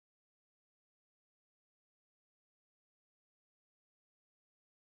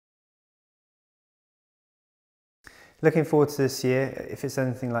Looking forward to this year. If it's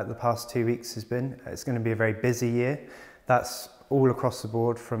anything like the past 2 weeks has been, it's going to be a very busy year. That's all across the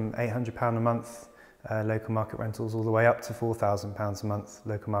board, from £800 a month local market rentals all the way up to £4,000 a month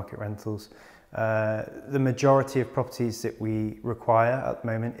local market rentals. The majority of properties that we require at the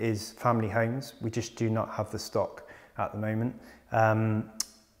moment is family homes. We just do not have the stock at the moment.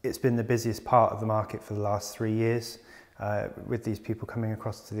 It's been the busiest part of the market for the last 3 years, with these people coming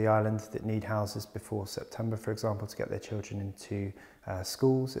across to the island that need houses before September, for example, to get their children into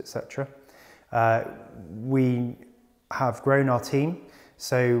schools, etc. We have grown our team,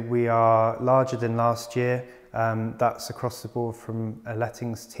 so we are larger than last year. That's across the board, from a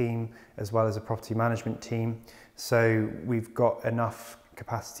lettings team as well as a property management team. So we've got enough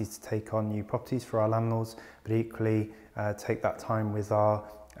capacity to take on new properties for our landlords, but equally take that time with our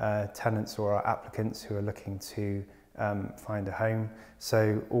tenants or our applicants who are looking to find a home.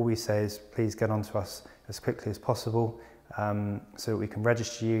 So all we say is, please get onto us as quickly as possible, so that we can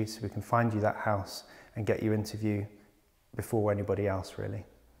register you, so we can find you that house and get you into view before anybody else, really.